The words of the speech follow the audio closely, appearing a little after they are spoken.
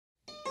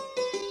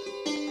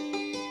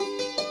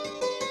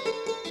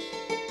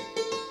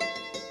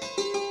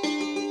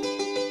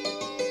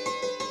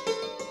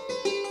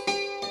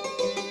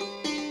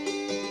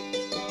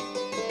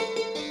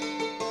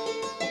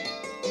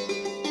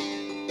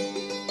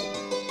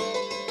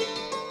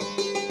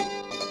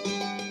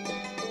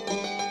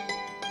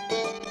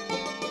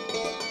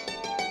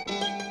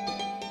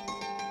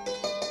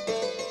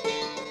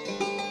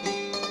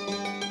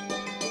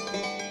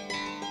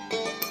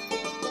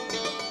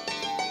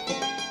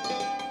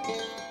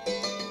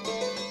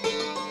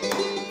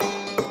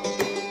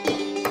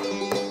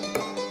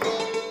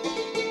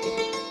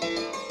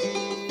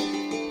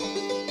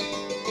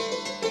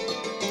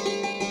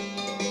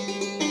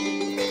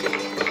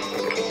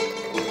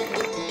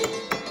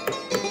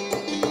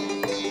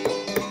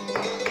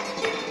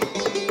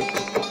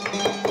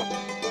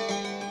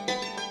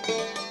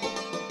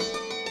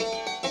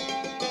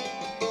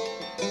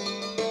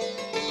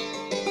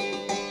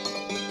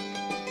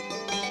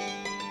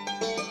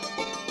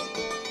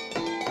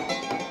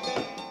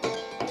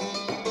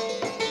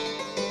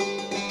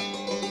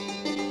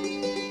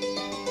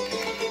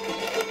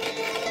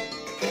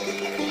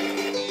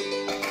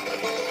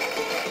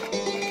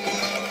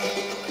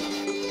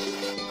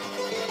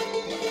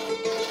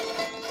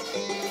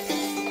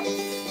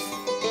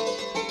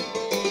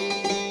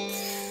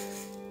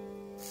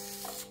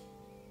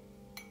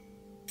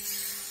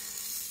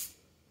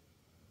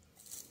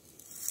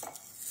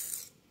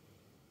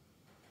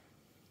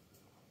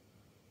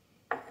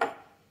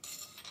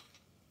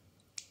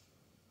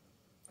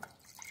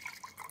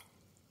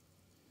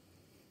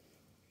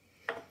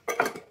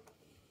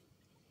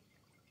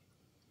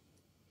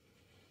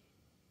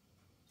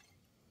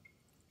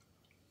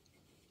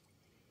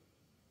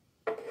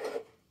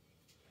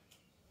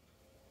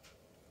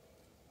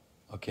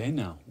Okay,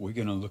 now we're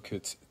going to look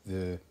at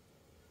the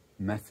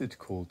method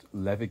called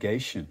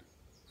levigation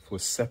for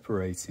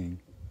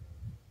separating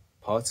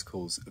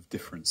particles of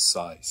different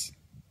size.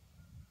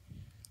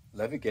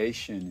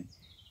 Levigation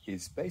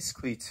is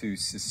basically to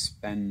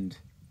suspend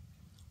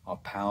our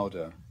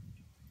powder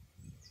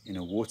in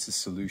a water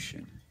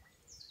solution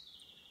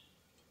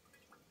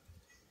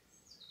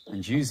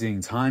and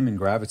using time and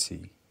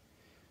gravity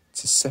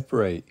to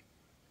separate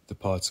the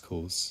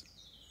particles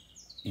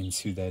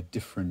into their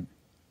different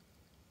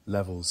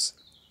levels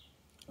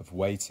of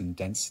weight and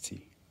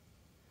density.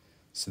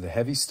 So the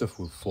heavy stuff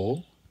will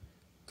fall,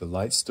 the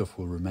light stuff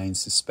will remain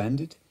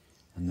suspended,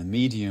 and the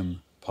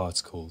medium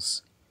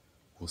particles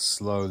will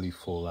slowly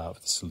fall out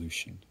of the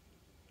solution.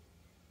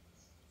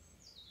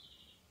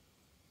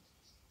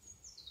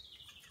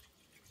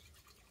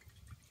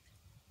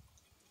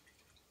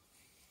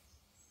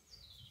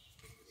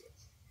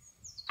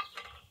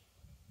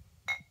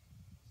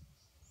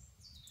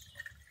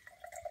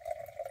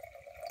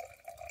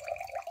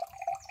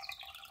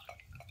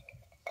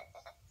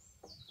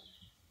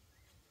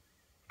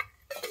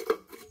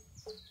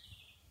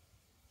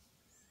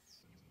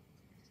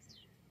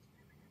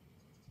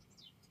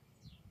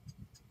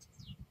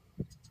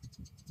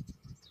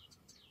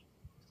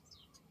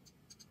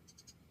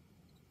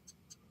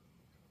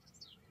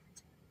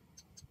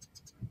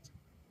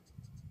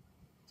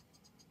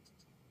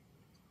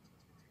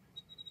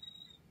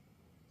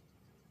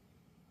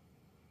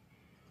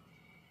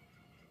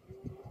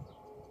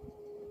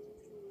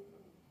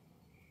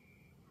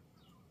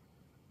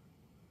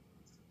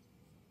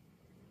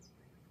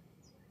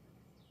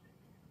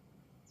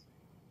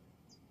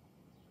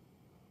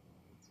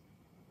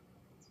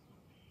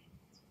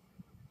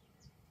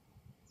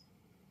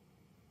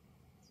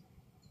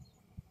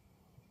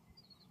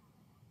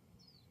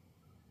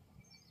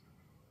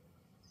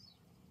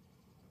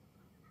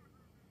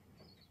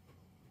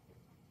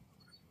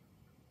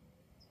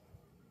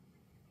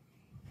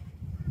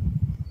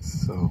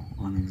 So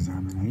on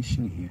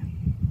examination here,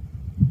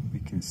 we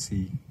can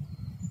see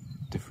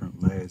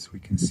different layers. We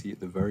can see at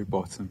the very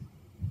bottom,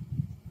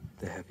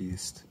 the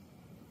heaviest.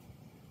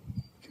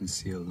 We can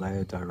see a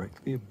layer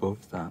directly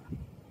above that.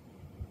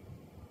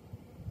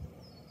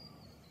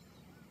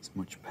 It's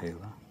much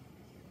paler.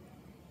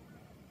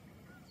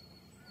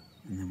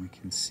 And then we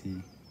can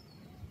see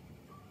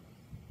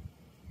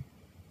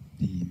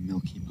the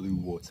milky blue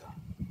water.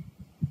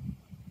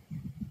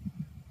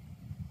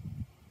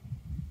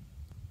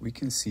 We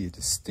can see a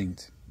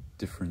distinct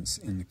difference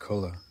in the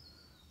color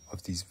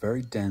of these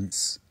very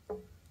dense,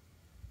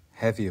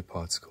 heavier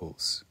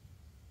particles.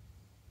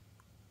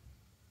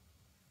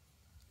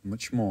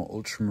 Much more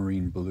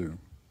ultramarine blue,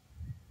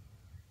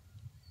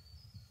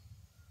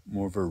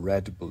 more of a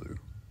red blue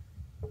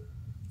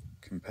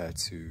compared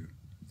to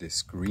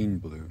this green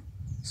blue.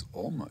 It's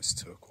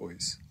almost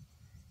turquoise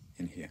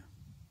in here.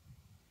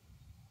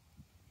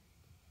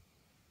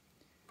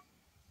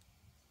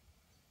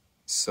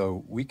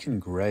 So we can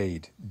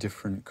grade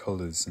different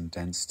colors and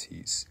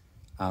densities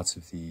out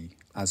of the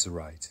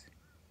azurite.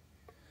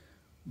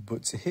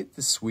 But to hit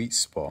the sweet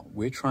spot,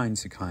 we're trying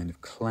to kind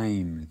of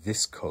claim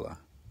this color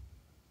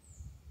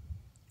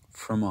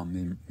from our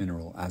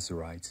mineral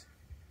azurite.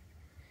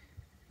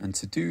 And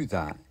to do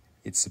that,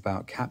 it's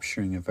about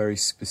capturing a very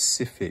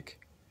specific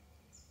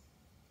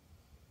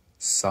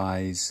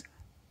size,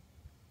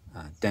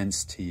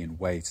 density and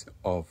weight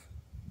of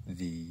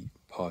the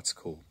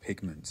particle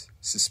pigment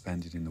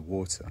suspended in the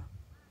water.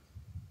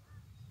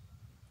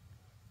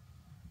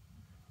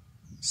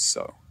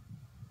 So,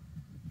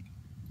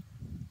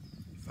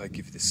 if I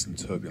give this some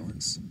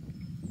turbulence,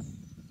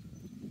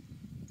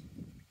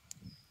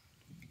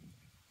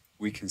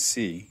 we can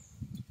see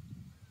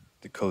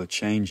the color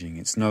changing.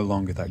 It's no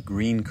longer that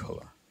green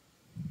color.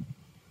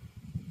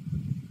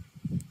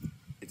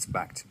 It's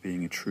back to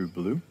being a true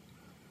blue.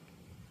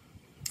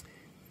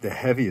 The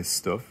heaviest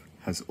stuff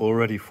has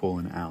already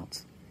fallen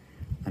out.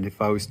 And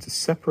if I was to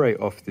separate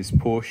off this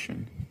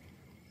portion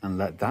and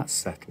let that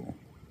settle,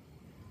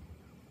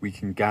 we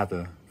can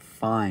gather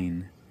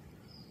fine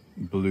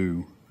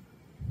blue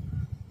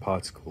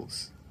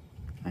particles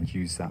and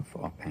use that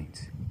for our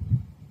paint.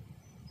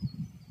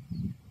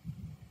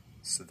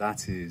 So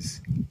that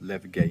is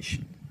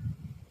levigation.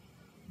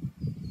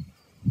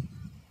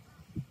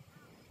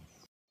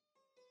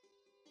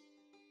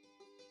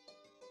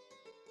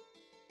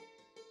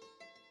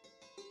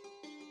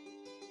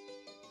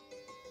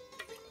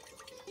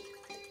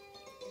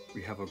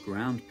 We have a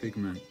ground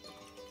pigment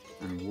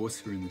and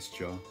water in this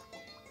jar.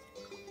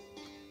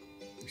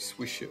 We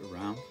swish it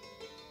around.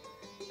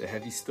 The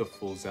heavy stuff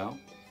falls out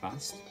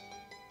fast.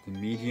 The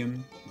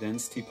medium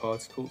density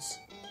particles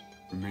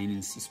remain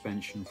in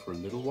suspension for a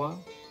little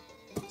while,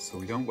 so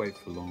we don't wait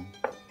for long.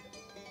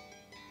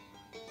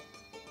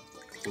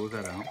 Pour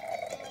that out.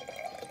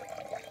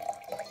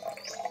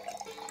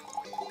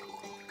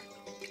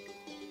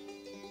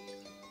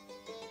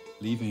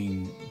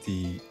 Leaving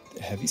the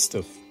heavy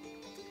stuff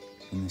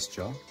in this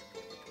jar.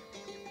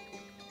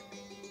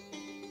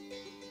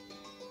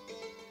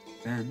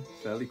 Then,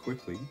 fairly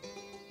quickly,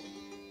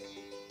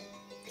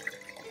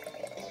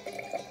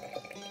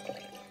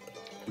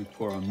 we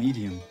pour our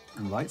medium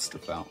and light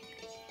stuff out,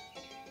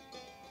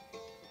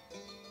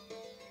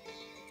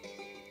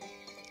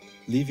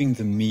 leaving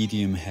the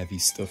medium heavy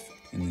stuff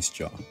in this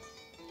jar.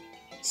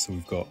 So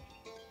we've got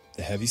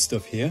the heavy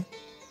stuff here,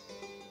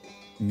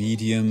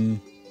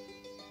 medium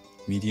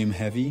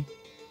heavy,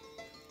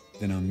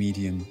 then our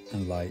medium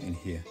and light in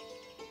here.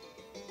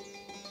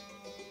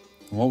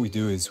 And what we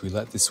do is we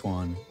let this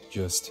one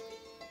just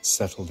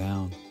settle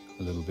down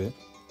a little bit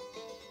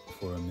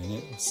for a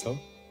minute or so.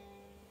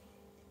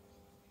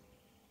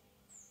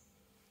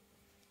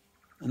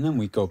 And then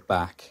we go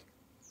back.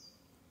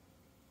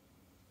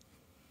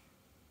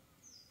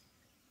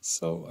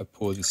 So I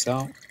pour this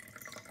out.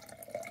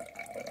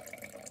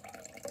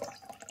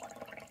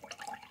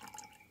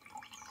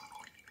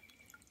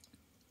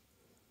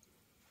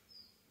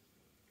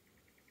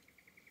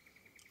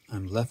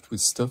 I'm left with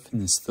stuff in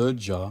this third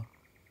jar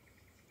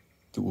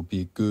that will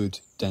be a good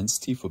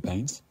density for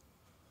paint.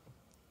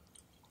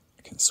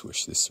 I can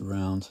swish this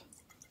around.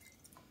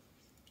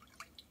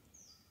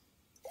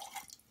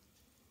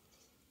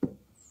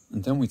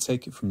 And then we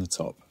take it from the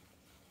top.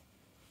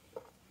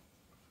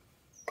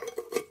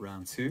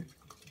 Round two.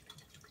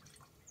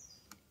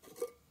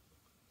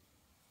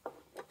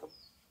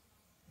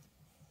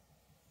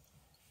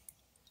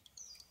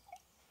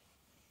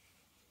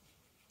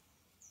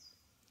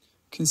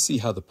 You can see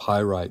how the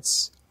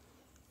pyrites,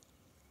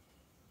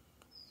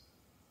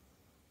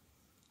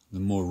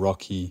 the more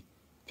rocky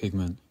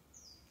pigment,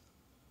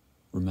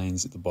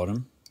 remains at the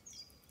bottom.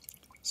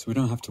 So we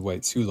don't have to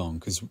wait too long,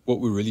 because what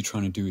we're really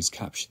trying to do is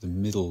capture the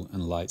middle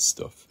and light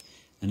stuff.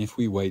 And if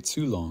we wait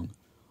too long,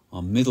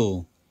 our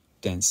middle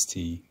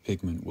density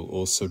pigment will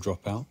also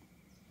drop out.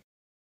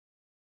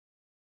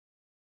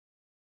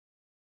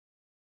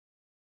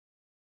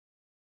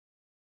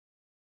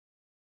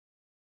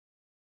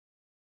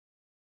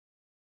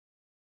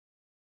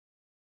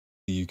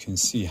 You can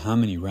see how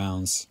many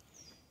rounds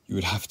you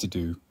would have to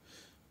do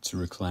to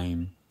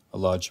reclaim a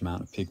large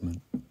amount of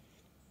pigment.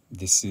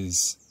 This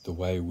is the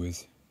way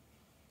with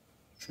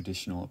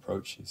traditional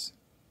approaches.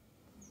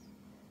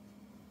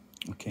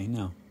 Okay,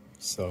 now,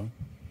 so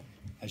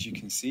as you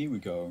can see, we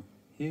go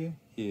here,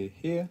 here,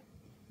 here,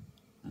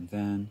 and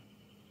then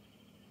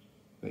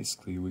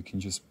basically we can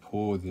just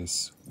pour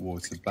this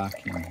water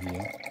back in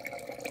here.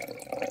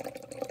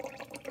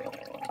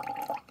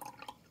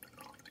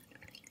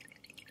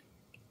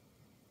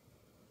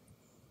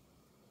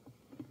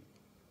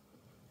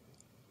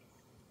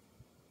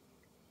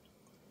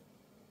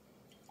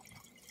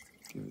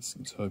 Give it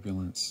some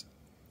turbulence,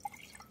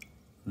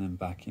 and then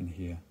back in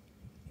here.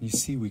 And you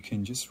see we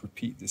can just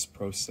repeat this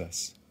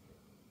process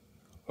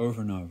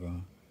over and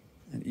over,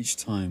 and each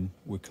time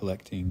we're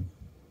collecting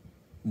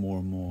more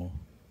and more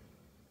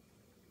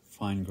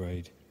fine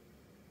grade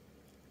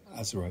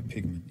azurite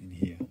pigment in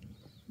here.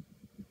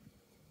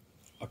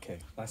 Okay,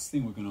 last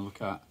thing we're going to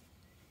look at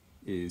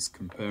is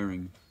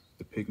comparing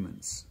the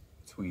pigments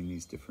between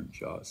these different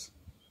jars.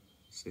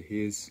 So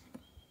here's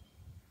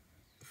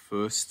the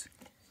first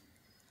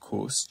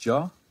coarse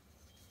jar.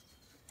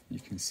 You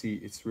can see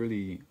it's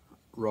really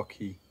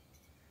rocky.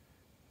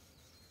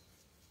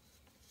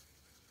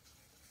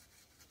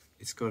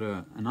 It's got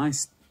a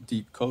nice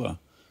deep color,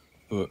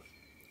 but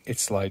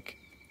it's like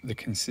the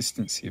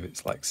consistency of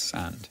it's like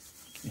sand.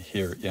 Can you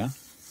hear it, yeah?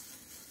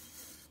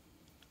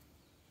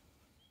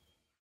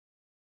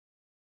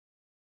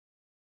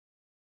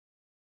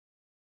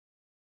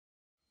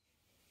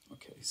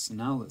 Okay, so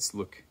now let's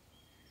look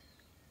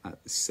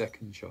at the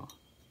second jar.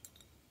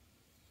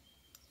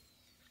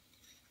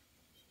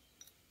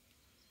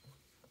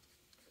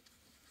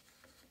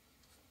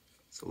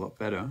 It's a lot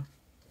better.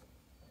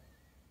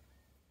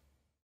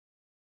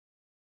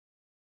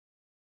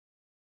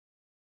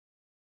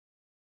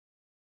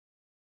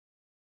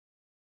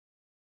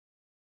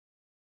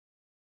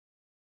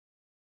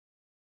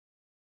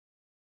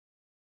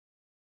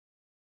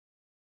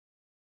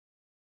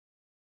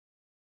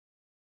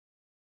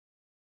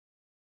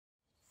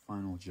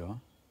 Final jar.